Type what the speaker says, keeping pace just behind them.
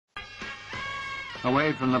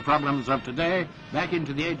away from the problems of today, back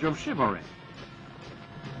into the age of chivalry.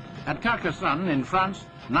 At Carcassonne in France,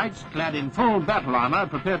 knights clad in full battle armor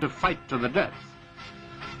prepare to fight to the death.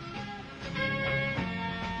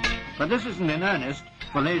 But this isn't in earnest,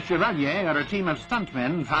 for les Chevaliers are a team of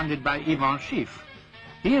stuntmen founded by Yvan Chief.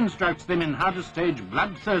 He instructs them in how to stage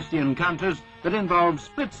bloodthirsty encounters that involve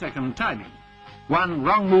split-second timing. One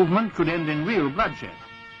wrong movement could end in real bloodshed.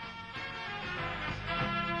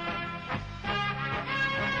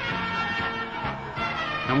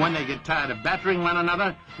 And when they get tired of battering one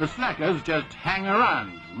another, the slackers just hang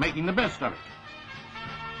around, making the best of it.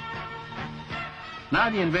 Now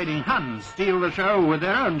the invading Huns steal the show with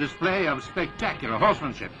their own display of spectacular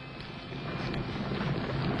horsemanship.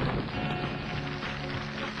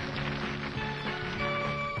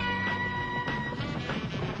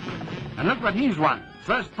 And look what he's won,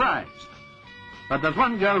 first prize. But there's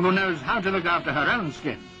one girl who knows how to look after her own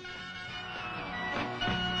skin.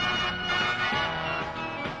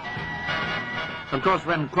 Of course,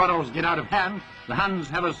 when quarrels get out of hand, the Huns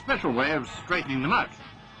have a special way of straightening them out.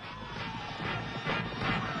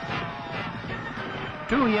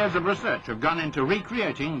 2 years of research have gone into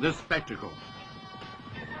recreating this spectacle.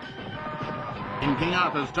 In King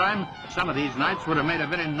Arthur's time, some of these knights would have made a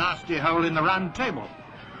very nasty hole in the round table.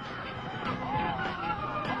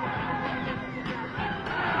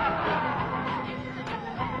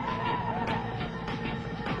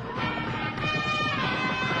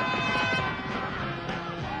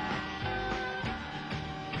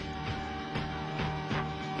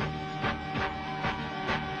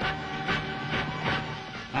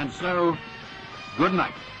 And so, good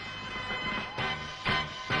night.